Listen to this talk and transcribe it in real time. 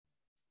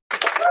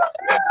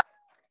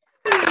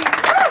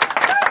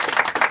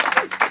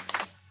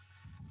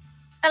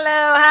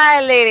Hello,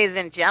 hi, ladies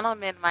and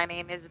gentlemen. My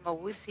name is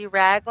Mawusi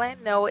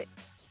Ragland,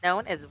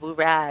 known as Woo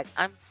Rag.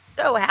 I'm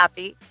so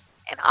happy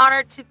and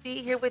honored to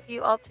be here with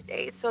you all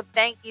today. So,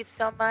 thank you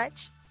so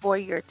much for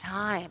your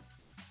time.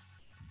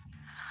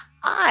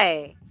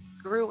 I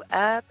grew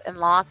up in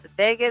Las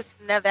Vegas,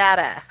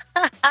 Nevada.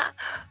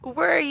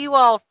 Where are you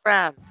all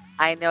from?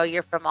 I know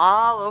you're from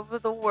all over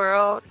the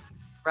world,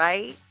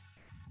 right?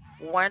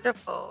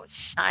 Wonderful,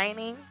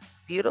 shining,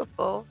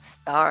 beautiful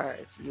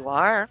stars. You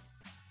are.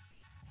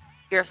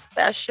 You're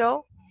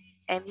special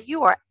and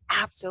you are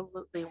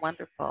absolutely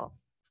wonderful.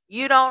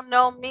 You don't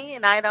know me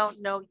and I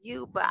don't know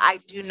you, but I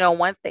do know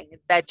one thing is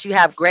that you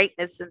have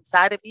greatness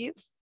inside of you.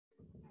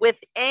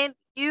 Within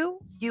you,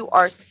 you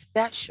are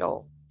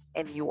special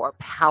and you are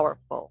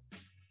powerful.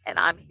 And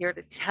I'm here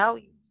to tell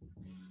you,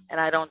 and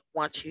I don't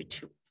want you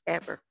to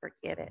ever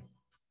forget it.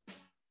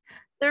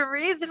 The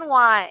reason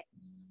why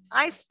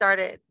I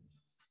started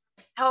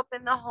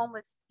helping the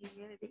homeless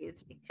community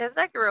is because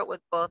I grew up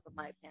with both of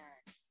my parents.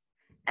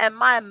 And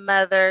my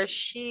mother,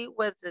 she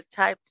was the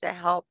type to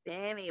help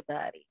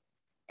anybody.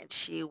 And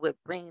she would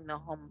bring the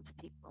homeless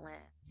people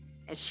in.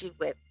 And she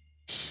would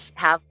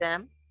have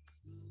them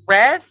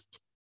rest,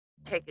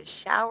 take a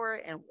shower,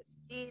 and would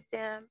feed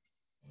them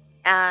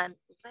and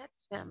let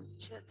them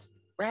just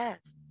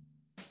rest.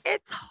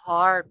 It's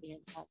hard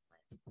being homeless.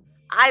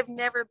 I've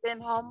never been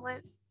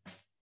homeless,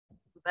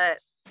 but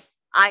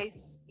I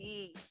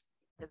see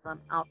because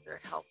I'm out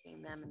there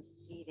helping them and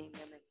feeding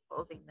them and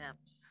clothing them.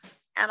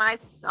 And I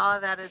saw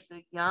that as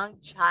a young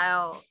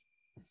child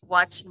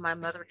watching my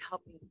mother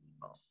helping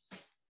people.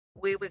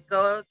 We would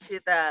go to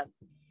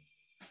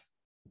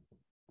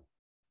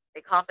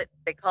they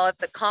call it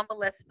the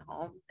convalescent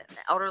homes and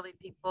the elderly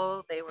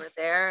people, they were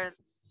there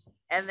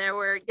and there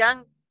were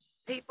young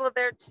people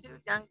there too,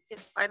 young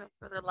kids fighting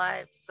for their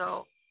lives.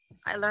 So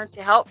I learned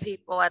to help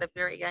people at a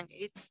very young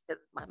age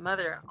because my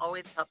mother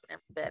always helping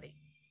everybody.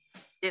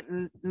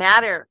 Didn't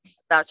matter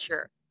about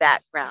your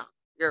background,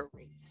 your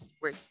race,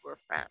 where you were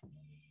from.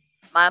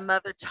 My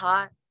mother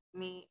taught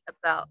me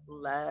about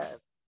love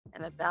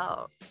and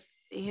about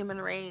the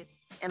human race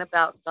and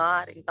about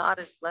God, and God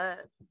is love.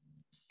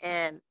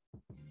 And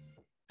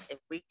if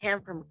we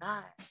came from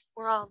God,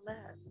 we're all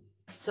love.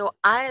 So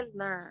I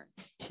learned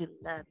to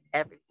love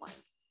everyone.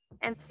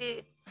 And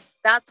see,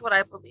 that's what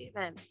I believe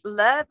in.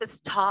 Love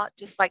is taught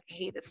just like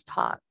hate is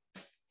taught.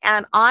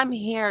 And I'm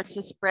here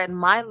to spread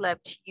my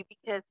love to you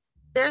because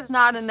there's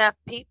not enough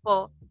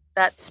people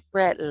that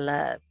spread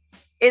love.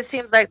 It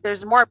seems like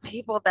there's more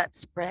people that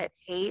spread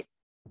hate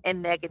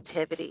and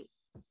negativity.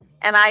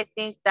 And I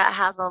think that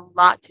has a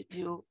lot to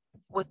do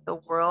with the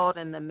world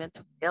and the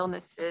mental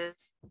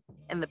illnesses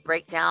and the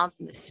breakdowns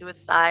and the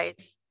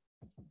suicides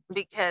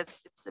because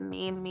it's a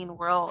mean, mean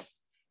world.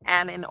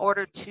 And in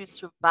order to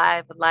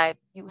survive life,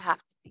 you have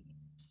to be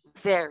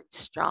very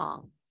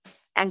strong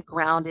and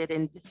grounded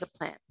and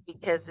disciplined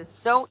because it's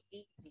so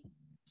easy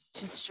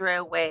to stray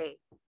away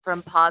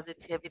from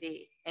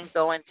positivity and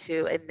go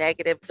into a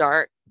negative,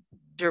 dark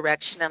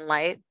direction in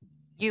life.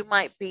 You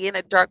might be in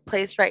a dark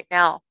place right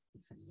now.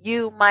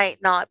 You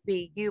might not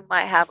be. You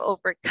might have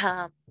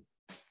overcome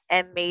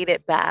and made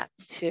it back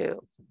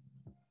to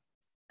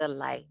the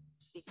light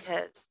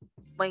because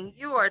when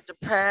you are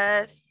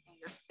depressed and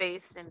you're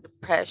facing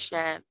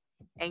depression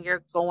and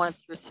you're going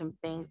through some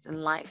things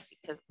in life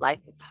because life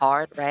is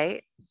hard,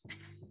 right?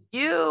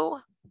 You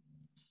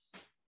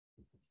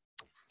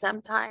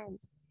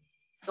sometimes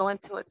go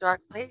into a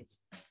dark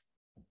place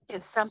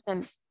because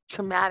something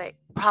traumatic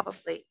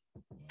probably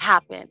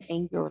happened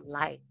in your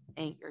life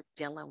and you're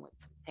dealing with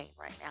some pain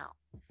right now.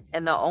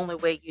 And the only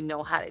way you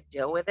know how to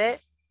deal with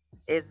it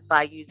is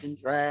by using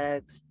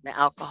drugs and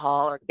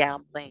alcohol or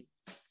gambling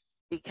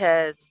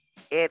because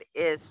it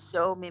is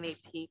so many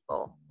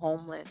people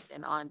homeless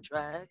and on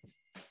drugs.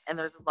 And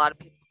there's a lot of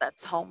people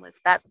that's homeless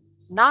that's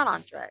not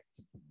on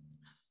drugs.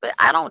 But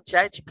I don't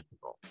judge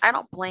people. I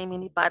don't blame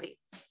anybody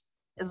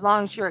as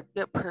long as you're a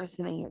good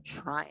person and you're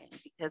trying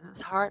because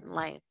it's hard in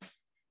life.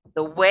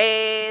 The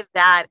way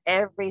that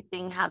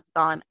everything has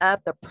gone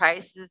up, the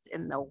prices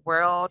in the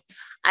world,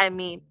 I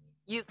mean,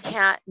 you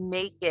can't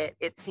make it.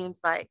 It seems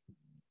like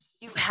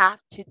you have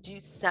to do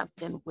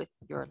something with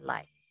your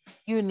life.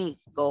 You need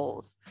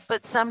goals.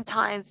 But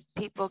sometimes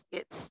people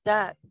get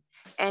stuck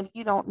and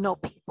you don't know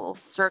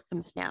people's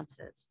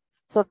circumstances.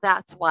 So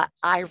that's why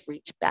I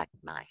reach back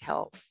and I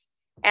help.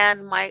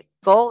 And my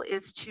goal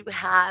is to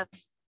have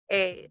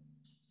a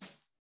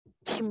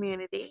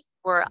community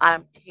where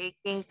I'm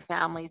taking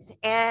families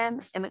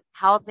in and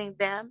housing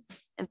them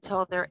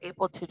until they're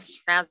able to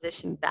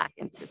transition back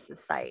into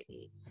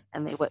society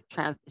and they would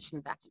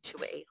transition back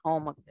into a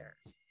home of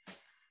theirs,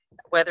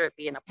 whether it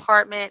be an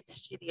apartment,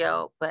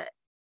 studio, but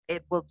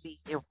it will be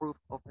a roof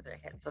over their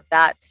head. So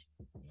that's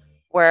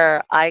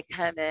where I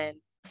come in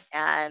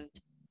and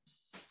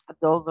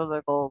those are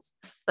the goals.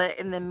 But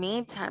in the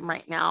meantime,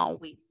 right now,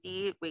 we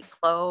feed, we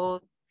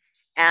clothe,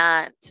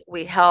 and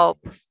we help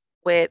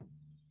with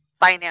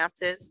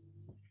finances.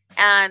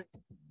 And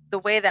the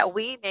way that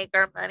we make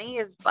our money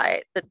is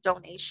by the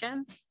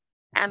donations,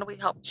 and we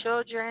help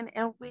children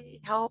and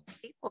we help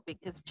people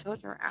because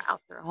children are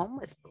out there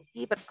homeless,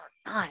 believe it or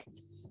not.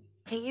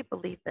 Can you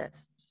believe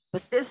this?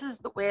 But this is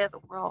the way of the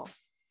world.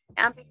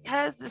 And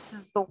because this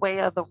is the way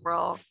of the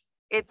world,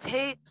 it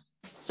takes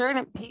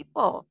certain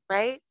people,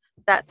 right,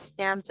 that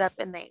stands up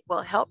and they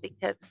will help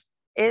because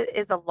it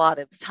is a lot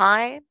of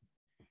time.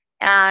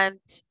 And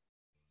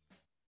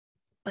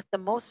but the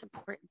most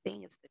important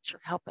thing is that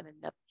you're helping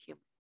another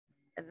human.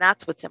 And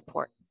that's what's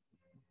important.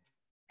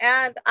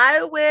 And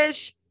I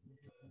wish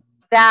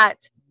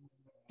that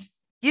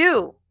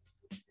you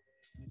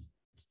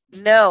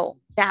know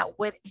that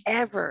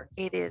whatever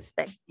it is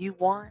that you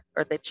want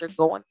or that you're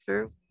going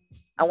through,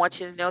 I want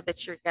you to know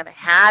that you're going to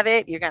have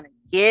it, you're going to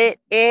get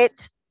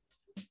it,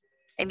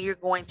 and you're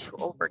going to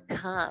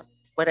overcome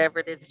whatever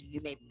it is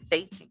you may be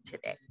facing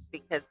today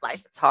because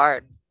life is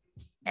hard.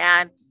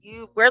 And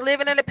we're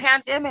living in a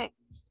pandemic.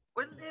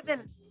 We're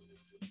living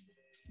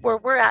where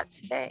we're at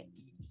today.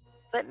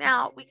 But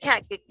now we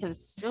can't get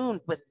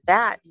consumed with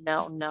that.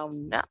 No, no,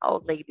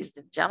 no, ladies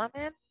and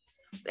gentlemen.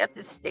 We have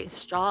to stay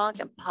strong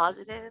and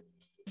positive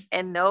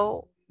and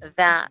know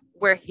that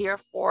we're here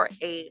for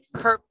a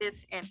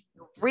purpose and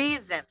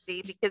reason.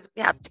 See, because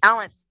we have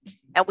talents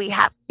and we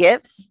have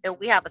gifts and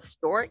we have a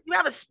story. You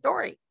have a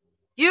story.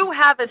 You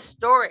have a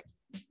story.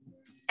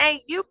 And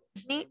you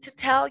need to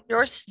tell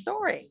your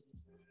story.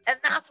 And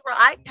that's where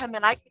I come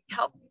in. I can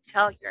help you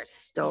tell your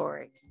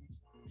story.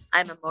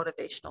 I'm a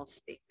motivational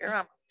speaker.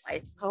 I'm a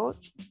life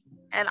coach.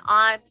 And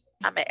I'm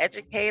an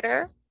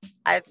educator.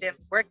 I've been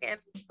working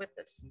with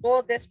the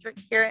school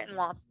district here in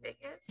Las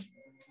Vegas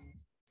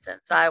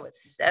since I was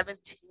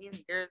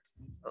 17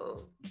 years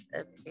old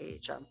of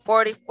age. I'm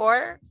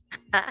 44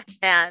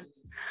 and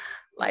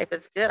life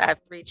is good. I have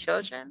 3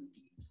 children.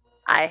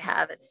 I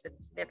have a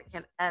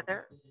significant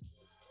other,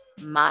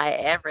 my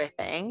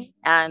everything.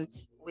 And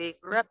we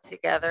grew up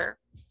together.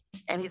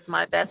 And he's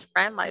my best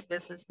friend, my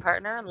business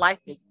partner, and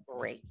life is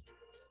great.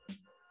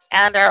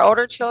 And our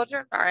older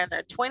children are in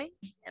their 20s,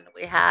 and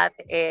we have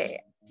a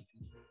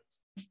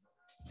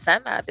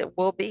son that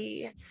will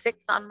be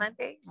 6 on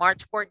Monday,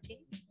 March 14th.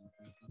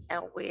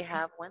 And we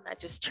have one that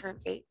just turned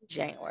 8 in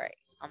January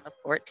on the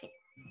 14th.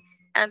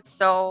 And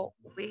so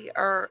we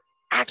are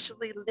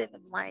actually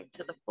living life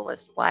to the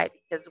fullest. Why?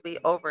 Because we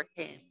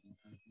overcame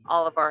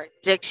all of our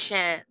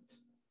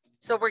addictions.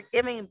 So we're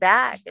giving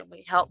back and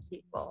we help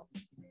people.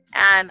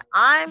 And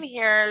I'm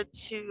here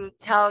to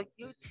tell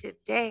you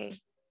today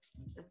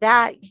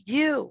that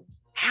you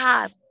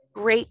have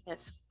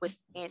greatness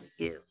within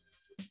you.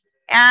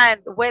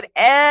 And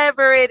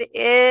whatever it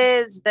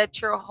is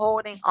that you're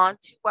holding on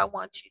to, I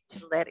want you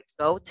to let it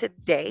go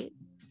today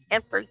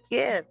and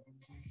forgive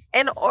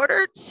in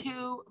order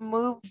to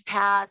move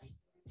past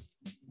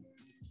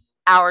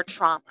our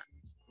trauma.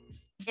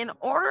 In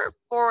order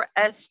for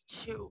us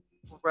to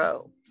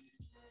grow,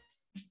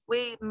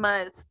 we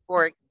must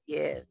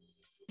forgive.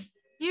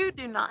 You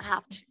do not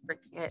have to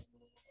forget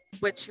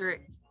what your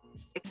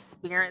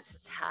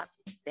experiences have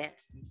been.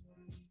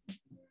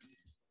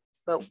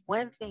 But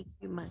one thing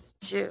you must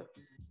do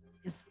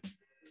is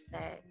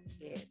let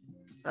it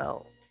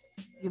go.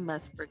 You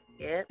must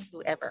forgive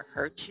whoever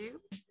hurt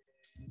you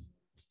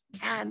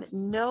and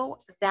know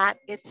that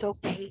it's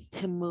okay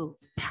to move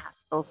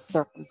past those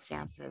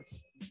circumstances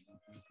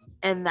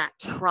and that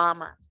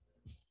trauma.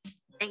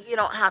 And you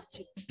don't have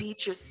to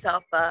beat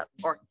yourself up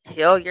or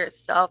kill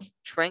yourself,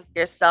 drink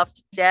yourself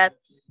to death,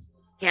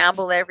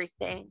 gamble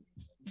everything,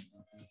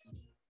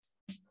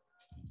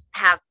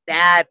 have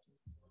bad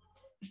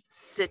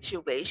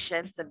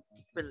situations and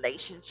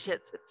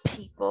relationships with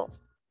people.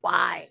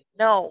 Why?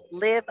 No,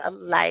 live a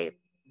life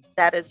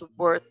that is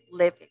worth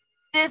living.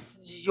 This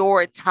is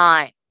your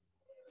time,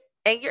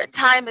 and your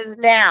time is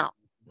now.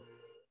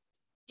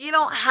 You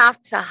don't have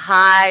to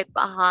hide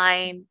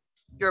behind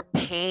your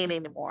pain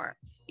anymore.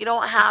 You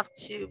don't have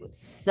to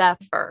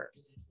suffer.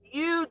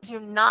 You do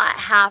not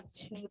have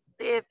to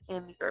live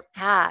in your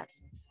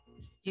past.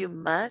 You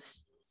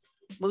must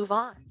move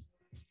on.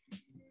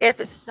 If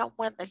it's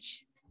someone that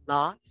you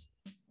lost,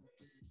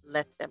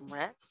 let them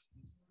rest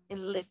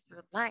and live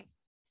your life.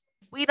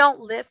 We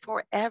don't live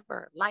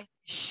forever. Life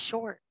is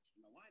short.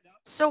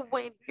 So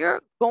when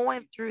you're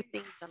going through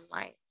things in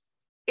life,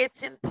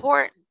 it's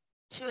important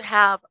to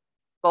have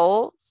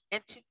goals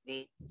and to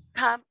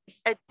become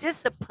a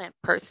disciplined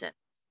person.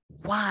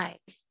 Why?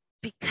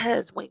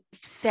 Because when you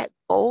set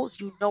goals,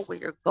 you know where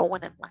you're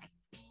going in life.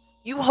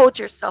 You hold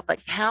yourself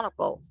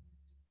accountable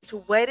to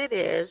what it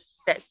is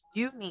that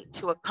you need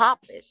to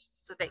accomplish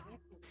so that you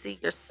can see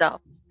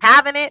yourself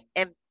having it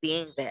and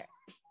being there.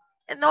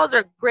 And those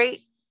are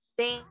great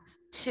things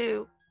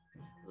to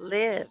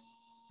live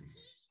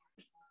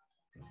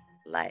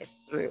life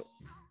through,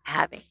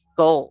 having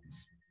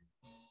goals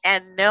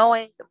and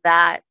knowing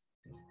that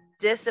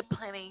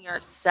disciplining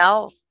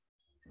yourself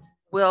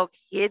will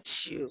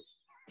get you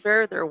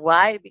further.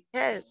 Why?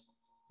 Because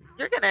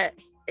you're going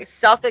to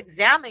self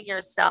examine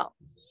yourself.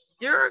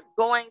 You're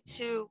going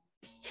to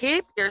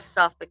keep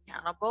yourself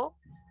accountable.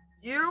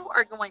 You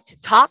are going to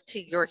talk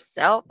to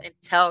yourself and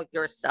tell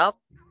yourself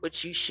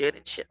what you should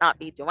and should not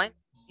be doing.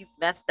 You've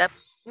messed up.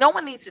 No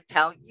one needs to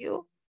tell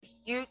you.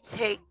 You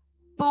take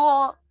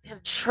full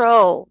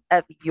control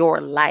of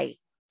your life.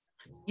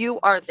 You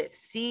are the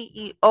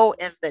CEO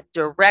and the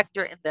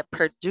director and the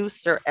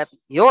producer of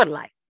your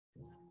life.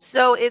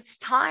 So it's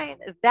time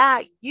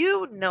that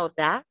you know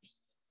that.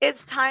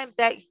 It's time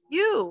that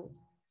you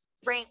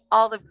bring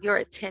all of your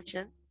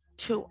attention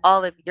to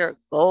all of your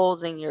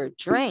goals and your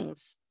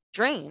dreams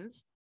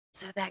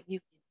so that you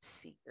can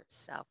see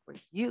yourself where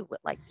you would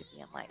like to be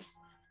in life.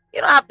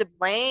 You don't have to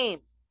blame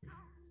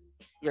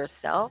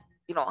yourself.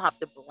 You don't have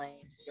to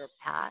blame your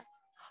past.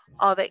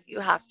 All that you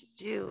have to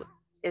do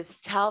is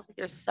tell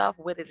yourself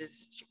what it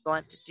is that you're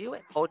going to do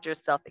and hold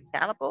yourself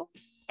accountable,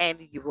 and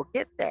you will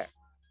get there.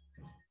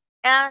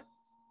 And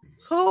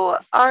who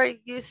are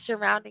you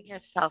surrounding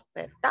yourself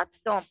with?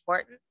 That's so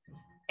important.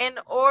 In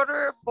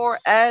order for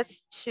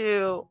us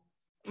to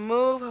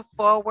move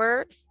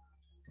forward,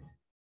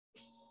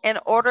 in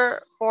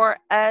order for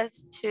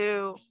us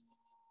to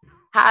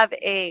have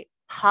a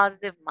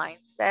positive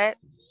mindset,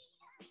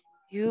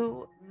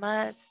 you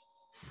must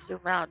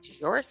surround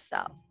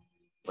yourself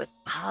with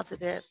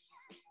positive,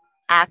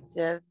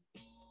 active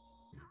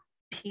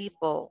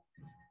people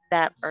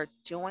that are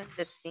doing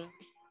the things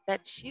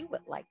that you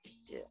would like to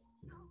do.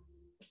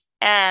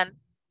 And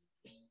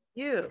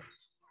you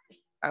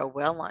are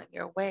well on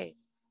your way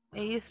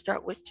when you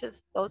start with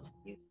just those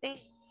few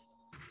things.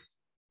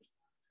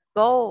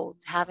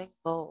 Goals, having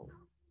goals,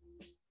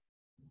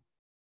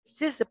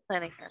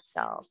 disciplining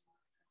yourself,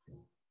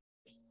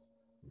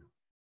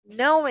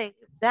 knowing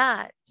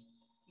that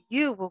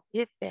you will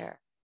get there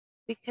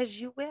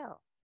because you will.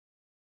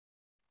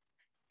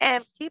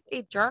 And keep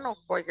a journal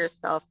for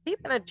yourself.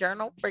 Keeping a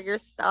journal for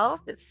yourself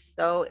is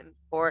so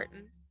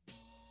important.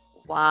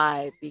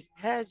 Why?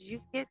 Because you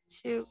get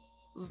to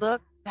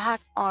look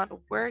back on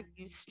where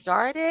you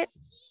started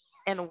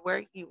and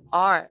where you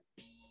are.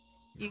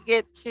 You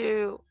get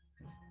to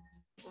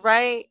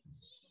write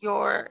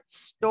your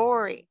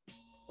story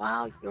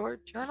while you're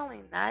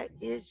journaling. That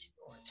is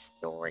your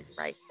story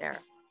right there.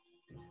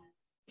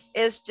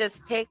 It's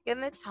just taking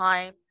the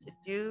time to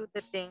do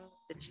the things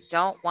that you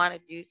don't want to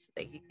do so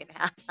that you can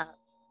have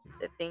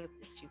the things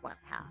that you want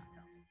to have.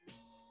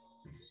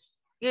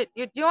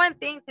 You're doing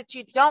things that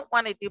you don't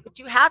want to do, but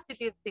you have to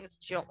do the things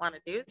that you don't want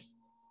to do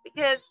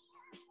because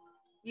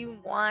you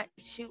want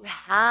to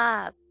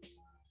have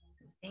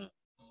things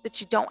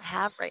that you don't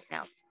have right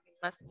now. So you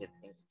must do the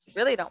things that you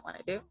really don't want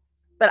to do.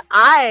 But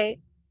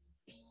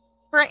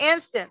for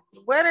instance,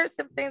 what are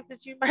some things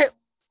that you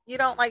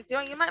don't like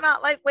doing? You might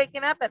not like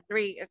waking up at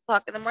 3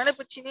 o'clock in the morning,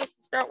 but you need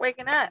to start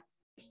waking up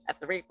at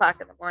 3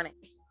 o'clock in the morning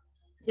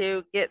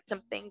to get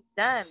some things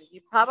done.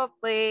 You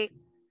probably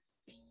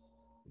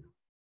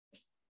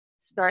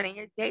starting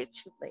your day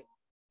too late.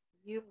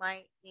 You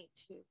might need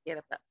to get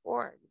up at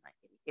 4. You might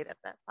need to get up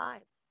at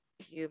 5.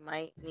 You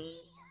might need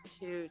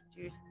to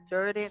do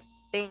certain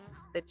things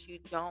that you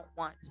don't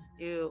want to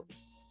do,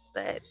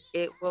 but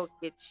it will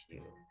get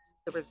you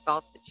the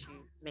results that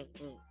you may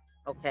need.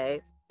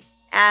 Okay.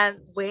 And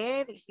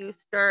when you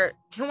start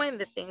doing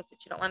the things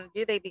that you don't want to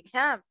do, they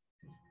become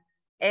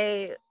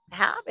a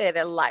habit,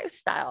 a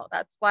lifestyle.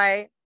 That's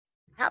why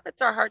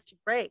habits are hard to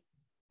break,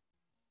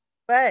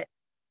 but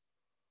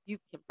you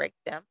can break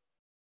them.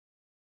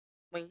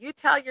 When you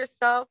tell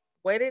yourself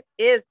what it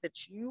is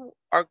that you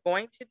are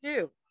going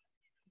to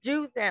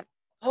do them.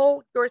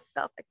 Hold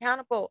yourself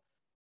accountable.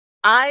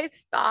 I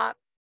stopped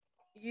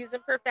using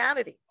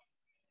profanity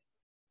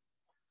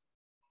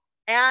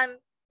and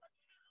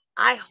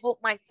I hold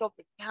myself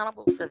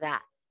accountable for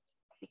that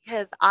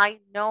because I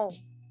know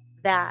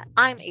that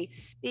I'm a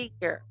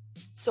speaker.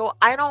 So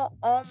I don't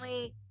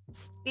only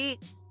speak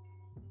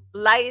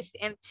life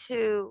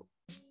into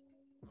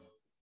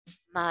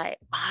my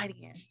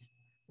audience,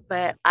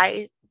 but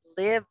I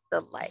live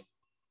the life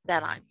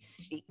that I'm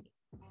speaking.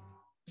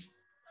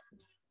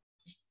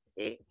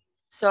 See?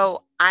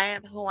 So I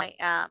am who I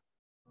am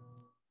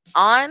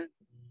on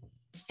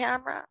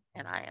camera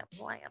and I am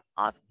who I am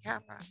off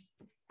camera.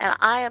 And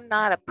I am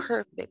not a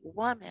perfect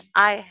woman.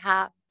 I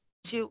have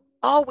to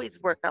always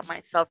work on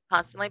myself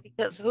constantly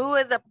because who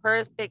is a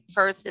perfect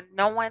person?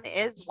 No one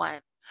is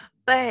one.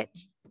 But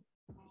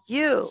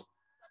you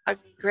are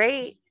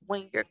great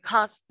when you're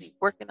constantly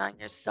working on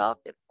yourself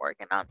and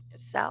working on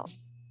yourself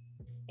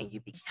and you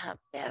become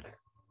better.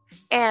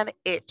 And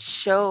it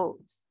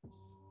shows.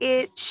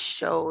 It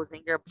shows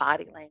in your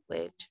body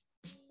language.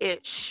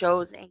 It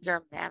shows in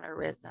your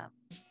mannerism.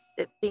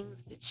 The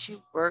things that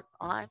you work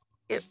on,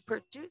 it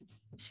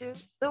produces to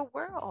the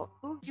world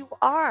who you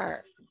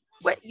are,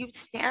 what you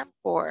stand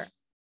for,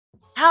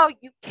 how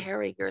you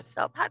carry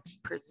yourself, how you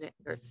present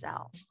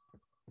yourself.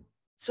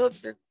 So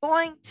if you're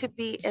going to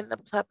be in the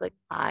public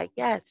eye,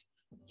 yes,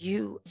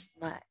 you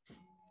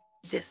must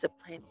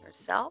discipline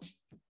yourself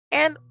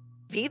and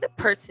be the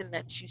person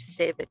that you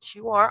say that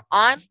you are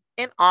on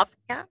and off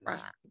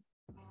camera,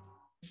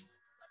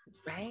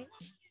 right?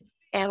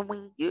 And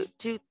when you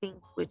do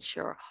things with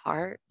your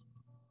heart,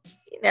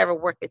 You never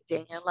work a day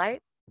in your life.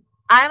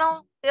 I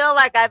don't feel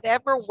like I've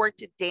ever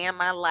worked a day in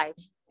my life.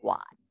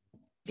 Why?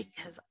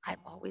 Because I've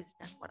always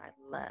done what I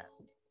love.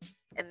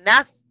 And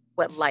that's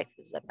what life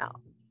is about.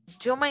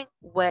 Doing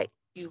what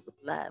you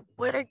love.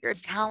 What are your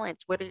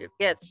talents? What are your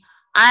gifts?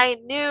 I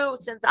knew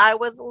since I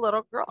was a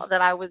little girl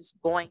that I was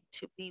going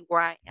to be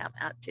where I am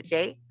at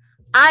today.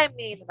 I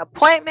made an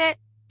appointment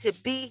to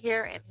be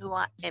here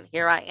and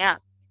here I am.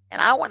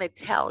 And I want to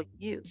tell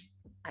you,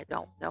 I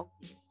don't know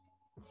you.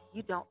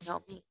 You don't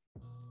know me.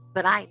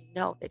 But I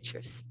know that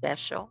you're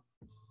special.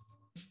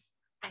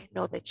 I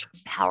know that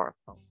you're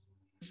powerful.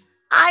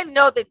 I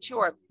know that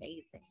you're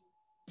amazing.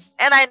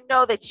 And I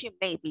know that you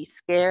may be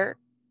scared.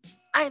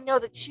 I know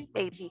that you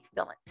may be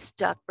feeling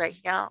stuck right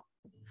now.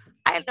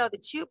 I know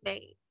that you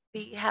may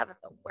be having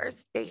the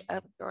worst day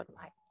of your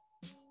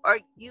life, or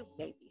you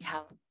may be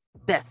having the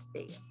best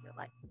day of your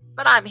life.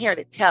 But I'm here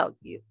to tell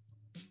you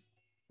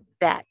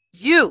that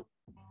you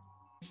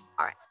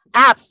are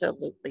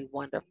absolutely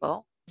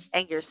wonderful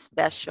and you're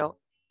special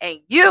and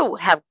you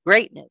have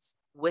greatness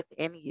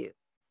within you.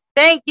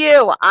 Thank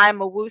you. I'm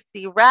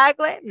Awusi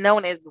Ragland,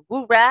 known as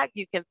Woo Rag.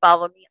 You can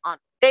follow me on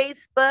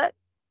Facebook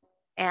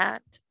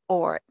and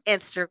or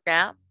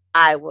Instagram.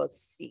 I will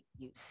see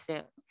you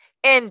soon.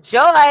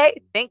 Enjoy.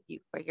 Thank you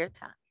for your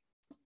time.